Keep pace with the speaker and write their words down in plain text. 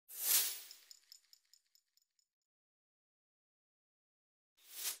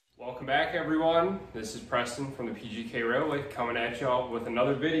Welcome back, everyone. This is Preston from the Pgk.railway coming at y'all with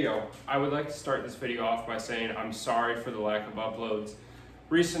another video. I would like to start this video off by saying I'm sorry for the lack of uploads.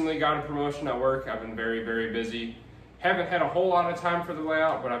 Recently got a promotion at work. I've been very busy. Haven't had a whole lot of time for the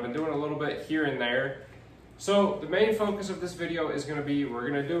layout, but I've been doing a little bit here and there. So the main focus of this video is going to be we're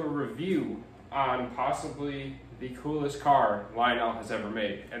going to do a review on possibly the coolest car Lionel has ever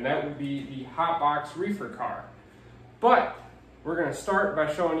made, and that would be the Hotbox Reefer car. But we're going to start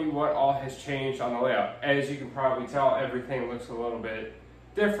by showing you what all has changed on the layout. As you can probably tell, everything looks a little bit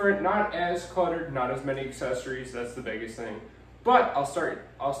different, not as cluttered, not as many accessories. That's the biggest thing. But I'll start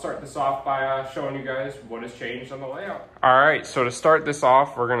this off by showing you guys what has changed on the layout. All right, so to start this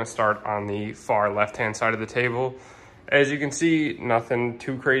off, we're going to start on the far left-hand side of the table. As you can see, nothing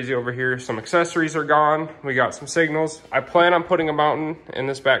too crazy over here. Some accessories are gone. We got some signals. I plan on putting a mountain in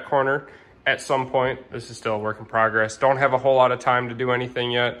this back corner at some point. This is still a work in progress. Don't have a whole lot of time to do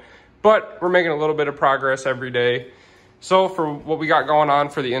anything yet, but we're making a little bit of progress every day. So for what we got going on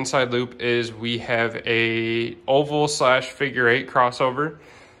for the inside loop is we have a oval / figure 8 crossover.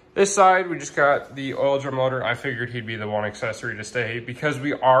 This side, we just got the oil drum motor. I figured he'd be the one accessory to stay because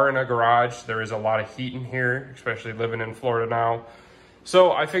we are in a garage. There is a lot of heat in here, especially living in Florida now.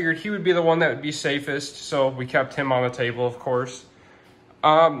 So I figured he would be the one that would be safest. So we kept him on the table, of course.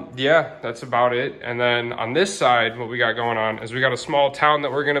 Yeah, that's about it. And then on this side, what we got going on is we got a small town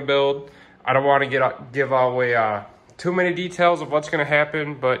that we're going to build. I don't want to give away too many details of what's going to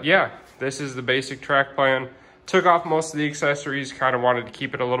happen, but yeah, this is the basic track plan. Took off most of the accessories, kind of wanted to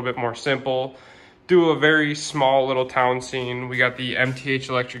keep it a little bit more simple. Do a very small little town scene. We got the MTH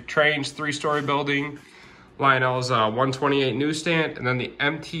electric trains, 3-story building, Lionel's 128 newsstand, and then the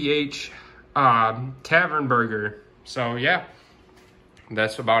MTH tavern burger. So yeah,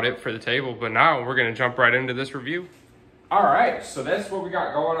 that's about it for the table, but now we're gonna jump right into this review. All right, so that's what we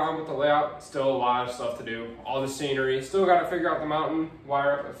got going on with the layout. Still a lot of stuff to do. All the scenery, still gotta figure out the mountain,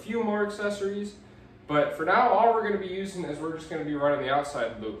 wire up a few more accessories. But for now, all we're gonna be using is we're just gonna be running the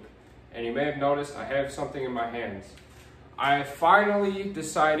outside loop. And you may have noticed I have something in my hands. I finally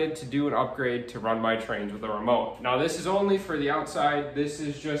decided to do an upgrade to run my trains with a remote. Now this is only for the outside. This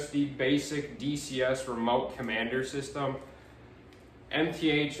is just the basic DCS remote commander system.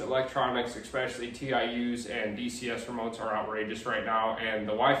 MTH electronics, especially TIUs and DCS remotes, are outrageous right now, and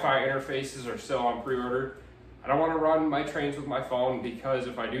the Wi-Fi interfaces are still on pre-order. I don't want to run my trains with my phone because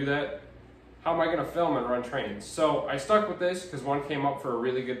if I do that, how am I going to film and run trains? So I stuck with this because one came up for a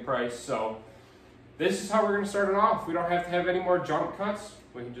really good price. So this is how we're going to start it off. We don't have to have any more jump cuts.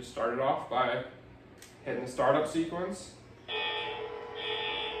 We can just start it off by hitting the startup sequence.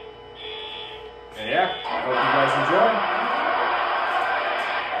 And yeah, I hope you guys enjoy.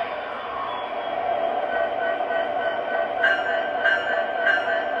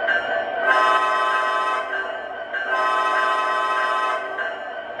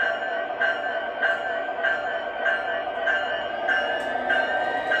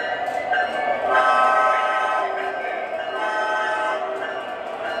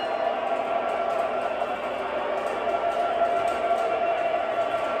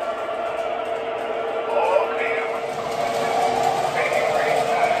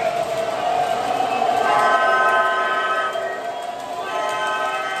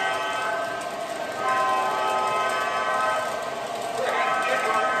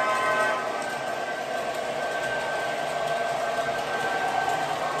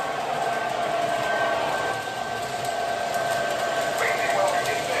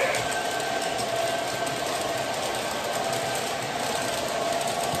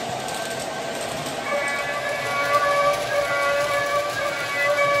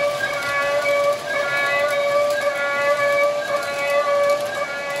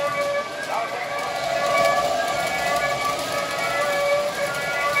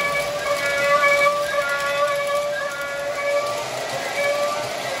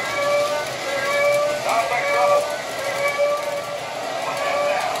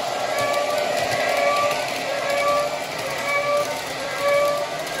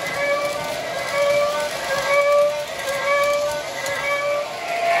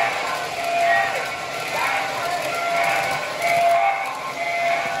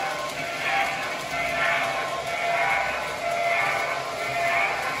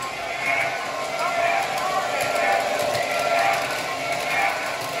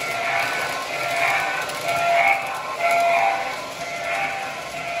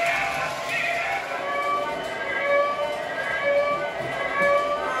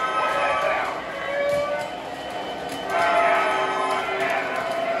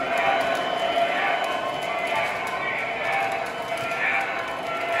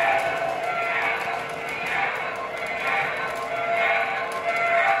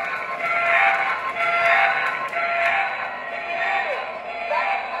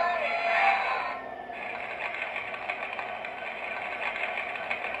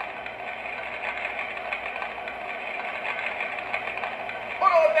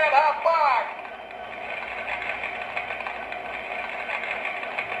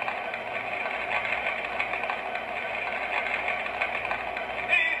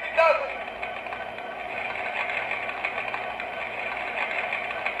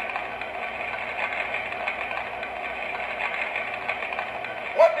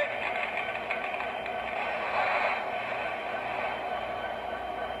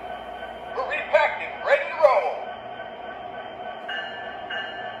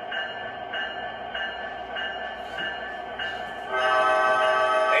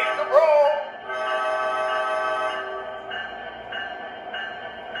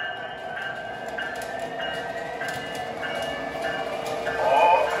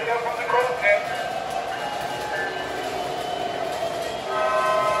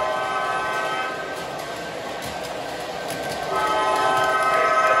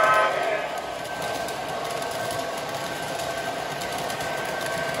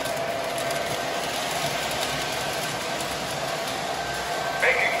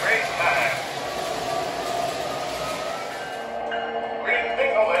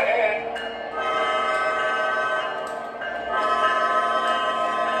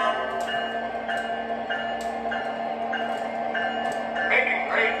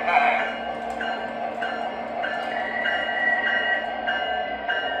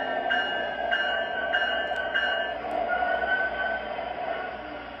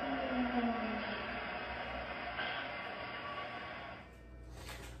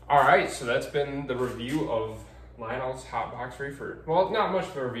 All right, so that's been the review of Lionel's Hotbox Reefer. Well, not much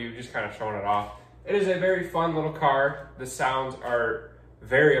of a review, just kind of showing it off. It is a very fun little car. The sounds are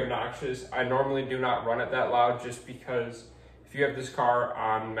very obnoxious. I normally do not run it that loud just because if you have this car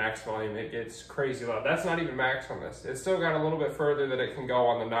on max volume, it gets crazy loud. That's not even max on this. It's still got a little bit further that it can go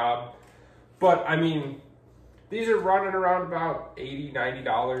on the knob. But I mean, these are running around about $80,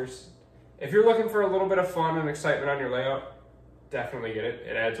 $90. If you're looking for a little bit of fun and excitement on your layout, definitely get it.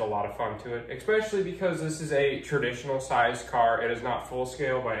 It adds a lot of fun to it, especially because this is a traditional size car. It is not full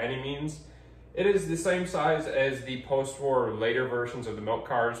scale by any means. It is the same size as the post-war later versions of the milk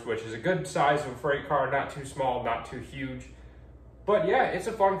cars, which is a good size of a freight car, not too small, not too huge. But yeah, it's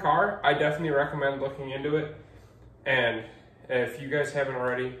a fun car. I definitely recommend looking into it. And if you guys haven't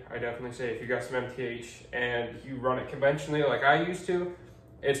already, I definitely say if you got some MTH and you run it conventionally like I used to,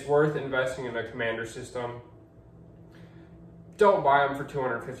 it's worth investing in the Commander system. Don't buy them for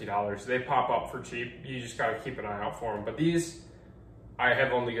 $250. They pop up for cheap. You just gotta keep an eye out for them. But these, I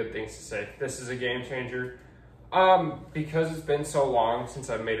have only good things to say. This is a game changer. Because it's been so long since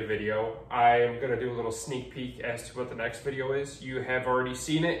I've made a video, I am gonna do a little sneak peek as to what the next video is. You have already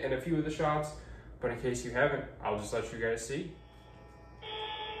seen it in a few of the shots, but in case you haven't, I'll just let you guys see.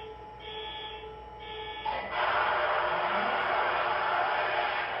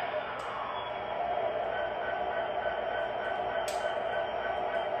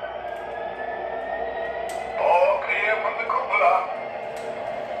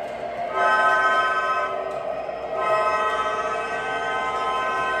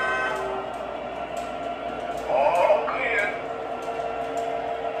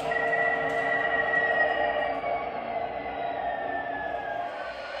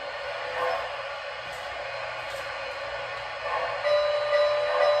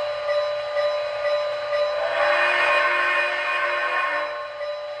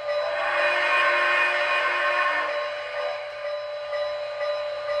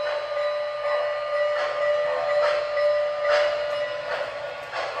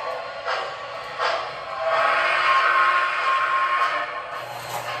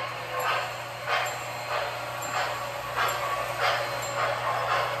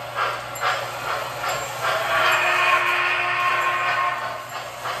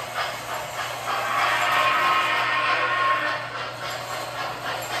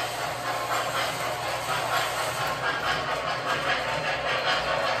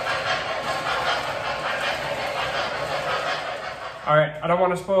 All right, I don't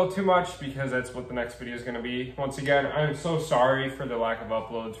want to spoil too much because that's what the next video is going to be. Once again, I'm so sorry for the lack of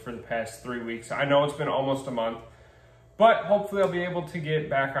uploads for the past 3 weeks. I know it's been almost a month, but hopefully I'll be able to get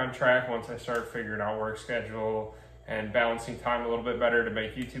back on track once I start figuring out work schedule and balancing time a little bit better to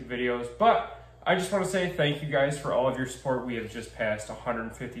make YouTube videos. But I just want to say thank you guys for all of your support. We have just passed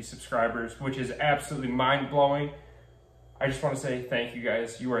 150 subscribers, which is absolutely mind-blowing. I just want to say thank you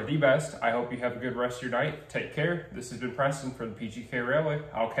guys. You are the best. I hope you have a good rest of your night. Take care. This has been Preston for the Pgk Railway.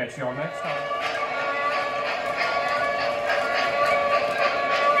 I'll catch you all next time.